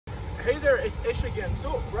Hey there, it's Ish again.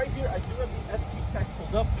 So right here I do have the SE Tech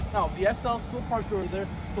pulled up. Now the SL is still parked over there.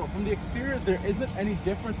 So from the exterior there isn't any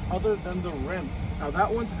difference other than the rims. Now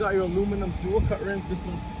that one's got your aluminum dual cut rims. This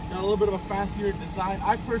one's got a little bit of a fancier design.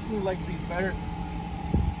 I personally like these better.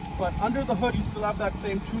 But under the hood you still have that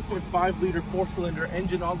same 2.5 liter 4-cylinder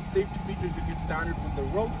engine. All the safety features you get standard with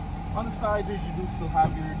the Rogue. On the side here you do still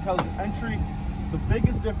have your intelligent entry. The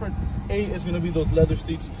biggest difference, is going to be those leather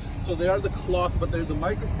seats. So they are the cloth, but they're the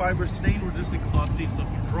microfiber stain-resistant cloth seats. So if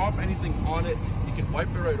you drop anything on it, you can wipe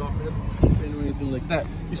it right off. It doesn't seep in or anything like that.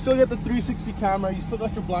 You still get the 360 camera. You still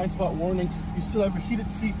got your blind spot warning. You still have your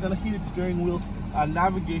heated seats and a heated steering wheel,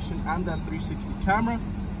 navigation, and that 360 camera.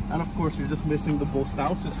 And of course, you're just missing the Bose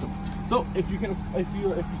sound system. So if you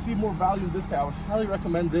see more value in this guy, I would highly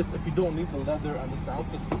recommend this if you don't need the leather and the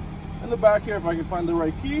sound system. In the back here, if I can find the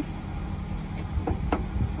right key.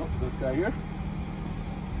 This guy here.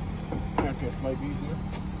 Okay, this might be easier.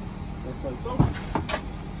 Just like so.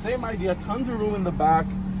 Same idea, tons of room in the back.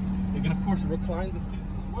 You can of course recline the seats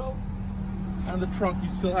as well. And the trunk, you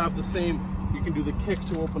still have the same. You can do the kick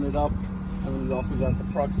to open it up. And then you also got the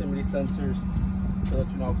proximity sensors to let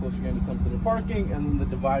you know how close you're getting to something in parking, and then the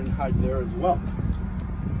divide and height there as well.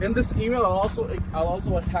 In this email, I'll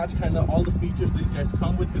also attach kind of all the features these guys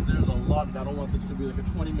come with, because there's a lot, and I don't want this to be like a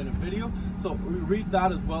 20-minute video. So read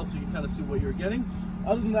that as well so you can kind of see what you're getting.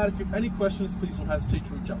 Other than that, if you have any questions, please don't hesitate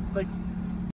to reach out. Thanks.